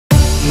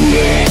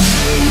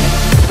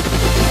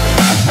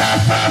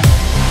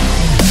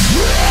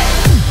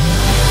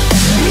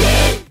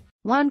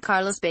Juan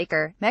Carlos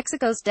Baker,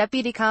 Mexico's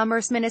deputy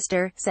commerce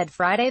minister, said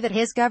Friday that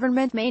his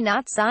government may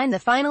not sign the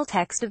final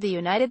text of the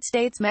United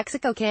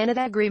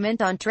States-Mexico-Canada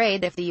Agreement on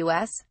Trade if the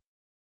U.S.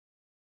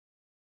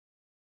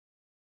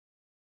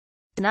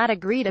 does not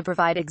agree to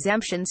provide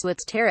exemptions to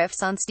its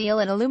tariffs on steel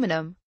and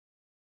aluminum.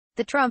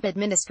 The Trump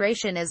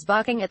administration is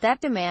balking at that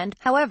demand,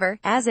 however,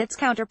 as its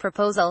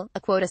counter-proposal, a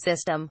quota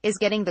system, is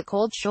getting the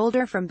cold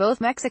shoulder from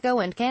both Mexico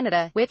and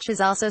Canada, which is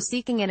also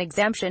seeking an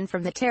exemption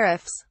from the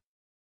tariffs.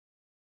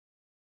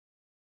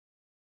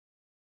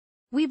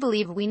 "We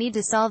believe we need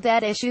to solve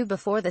that issue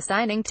before the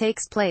signing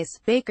takes place,"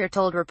 Baker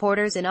told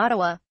reporters in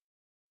Ottawa.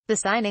 The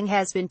signing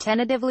has been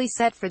tentatively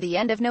set for the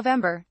end of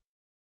November.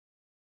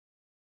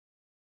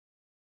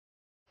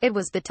 It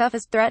was the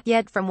toughest threat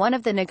yet from one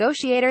of the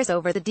negotiators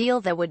over the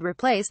deal that would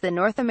replace the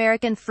North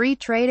American Free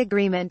Trade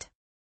Agreement.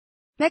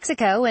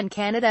 Mexico and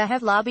Canada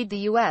have lobbied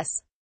the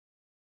U.S.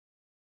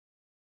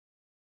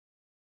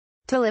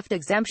 to lift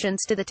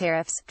exemptions to the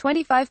tariffs,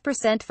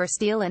 25% for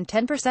steel and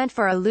 10%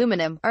 for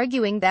aluminum,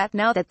 arguing that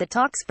now that the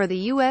talks for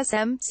the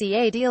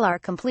USMCA deal are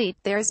complete,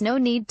 there is no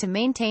need to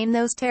maintain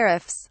those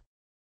tariffs.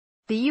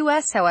 The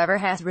U.S., however,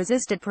 has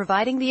resisted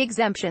providing the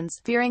exemptions,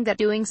 fearing that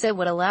doing so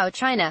would allow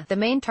China, the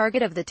main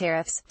target of the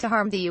tariffs, to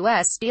harm the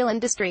U.S. steel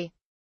industry.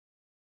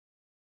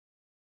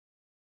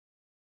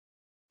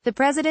 "The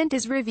president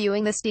is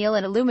reviewing the steel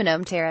and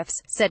aluminum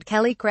tariffs," said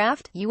Kelly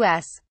Craft,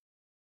 U.S.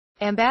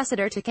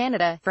 ambassador to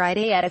Canada,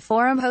 Friday at a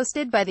forum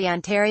hosted by the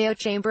Ontario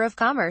Chamber of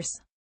Commerce.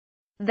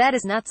 "That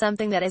is not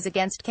something that is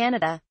against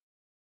Canada.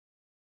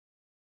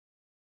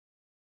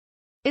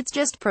 It's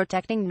just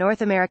protecting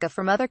North America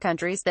from other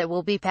countries that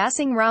will be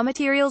passing raw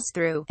materials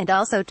through, and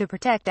also to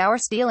protect our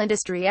steel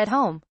industry at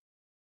home."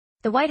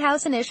 The White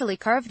House initially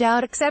carved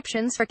out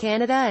exceptions for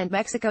Canada and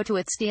Mexico to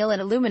its steel and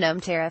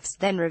aluminum tariffs,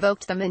 then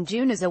revoked them in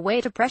June as a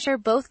way to pressure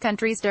both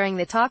countries during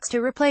the talks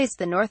to replace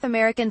the North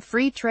American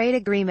Free Trade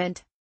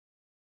Agreement.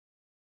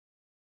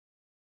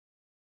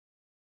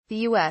 The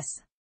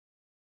U.S.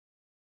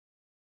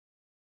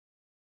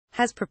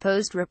 has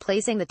proposed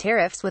replacing the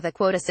tariffs with a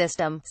quota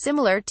system,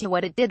 similar to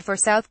what it did for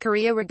South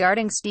Korea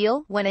regarding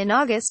steel, when in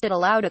August it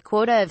allowed a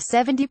quota of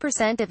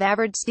 70% of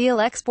average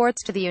steel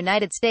exports to the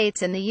United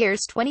States in the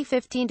years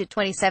 2015 to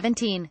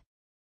 2017.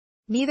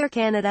 Neither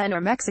Canada nor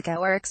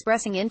Mexico are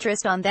expressing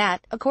interest on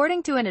that,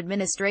 according to an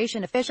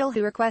administration official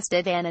who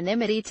requested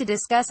anonymity to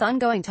discuss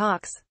ongoing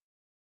talks.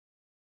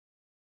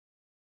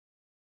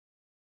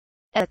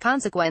 As a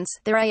consequence,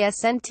 there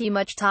isn't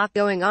much talk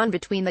going on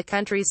between the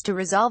countries to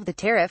resolve the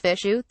tariff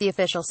issue, the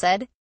official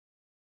said.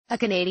 A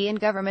Canadian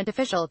government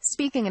official,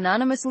 speaking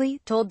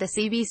anonymously, told the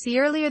CBC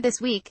earlier this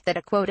week that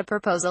a quota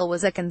proposal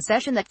was a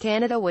concession that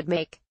Canada would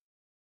make.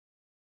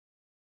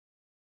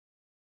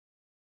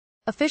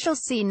 Officials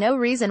see no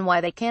reason why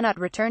they cannot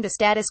return to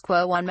status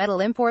quo on metal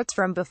imports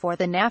from before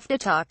the NAFTA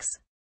talks.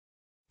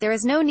 "There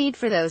is no need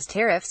for those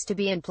tariffs to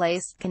be in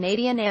place,"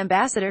 Canadian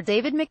Ambassador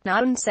David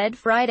McNaughton said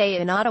Friday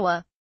in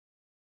Ottawa.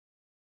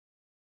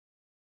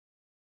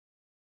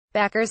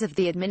 Backers of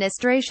the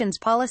administration's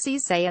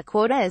policies say a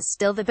quota is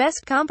still the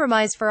best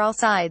compromise for all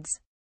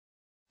sides.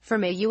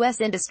 From a U.S.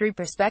 industry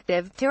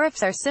perspective,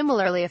 tariffs are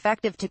similarly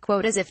effective to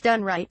quotas if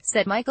done right,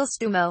 said Michael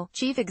Stumo,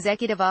 Chief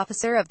Executive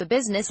Officer of the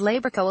Business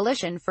Labor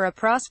Coalition for a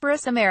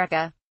Prosperous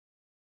America.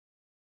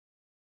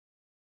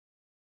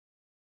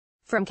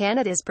 From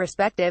Canada's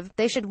perspective,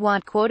 they should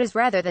want quotas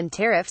rather than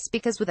tariffs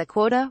because with a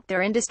quota,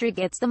 their industry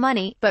gets the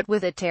money, but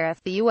with a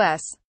tariff, the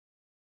U.S.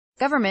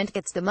 government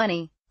gets the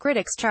money.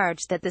 Critics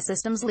charge that the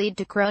systems lead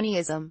to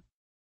cronyism.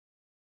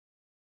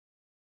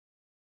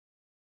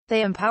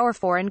 They empower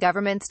foreign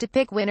governments to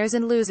pick winners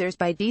and losers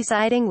by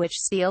deciding which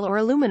steel or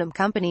aluminum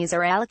companies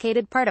are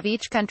allocated part of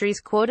each country's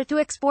quota to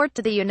export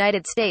to the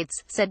United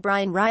States, said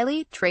Brian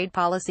Riley, trade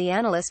policy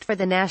analyst for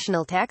the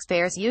National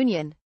Taxpayers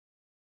Union.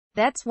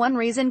 That's one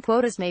reason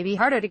quotas may be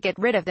harder to get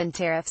rid of than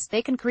tariffs.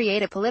 They can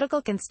create a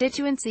political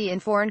constituency in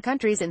foreign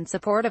countries in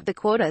support of the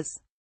quotas.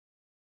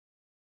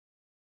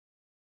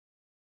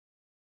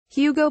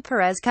 Hugo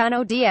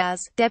Perez-Cano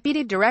Diaz,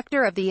 Deputy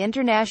Director of the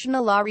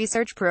International Law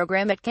Research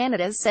Program at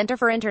Canada's Centre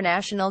for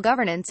International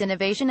Governance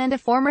Innovation and a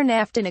former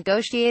NAFTA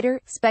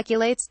negotiator,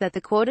 speculates that the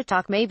quota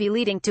talk may be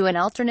leading to an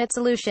alternate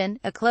solution,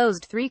 a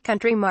closed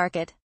three-country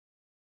market.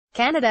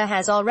 Canada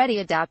has already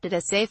adopted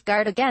a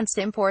safeguard against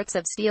imports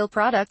of steel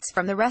products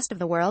from the rest of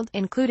the world,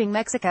 including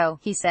Mexico,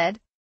 he said.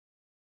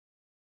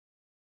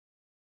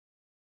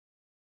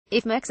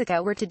 If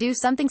Mexico were to do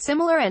something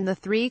similar and the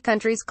three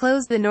countries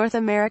close the North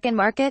American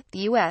market,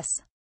 the U.S.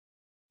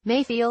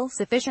 may feel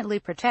sufficiently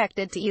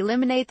protected to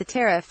eliminate the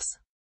tariffs.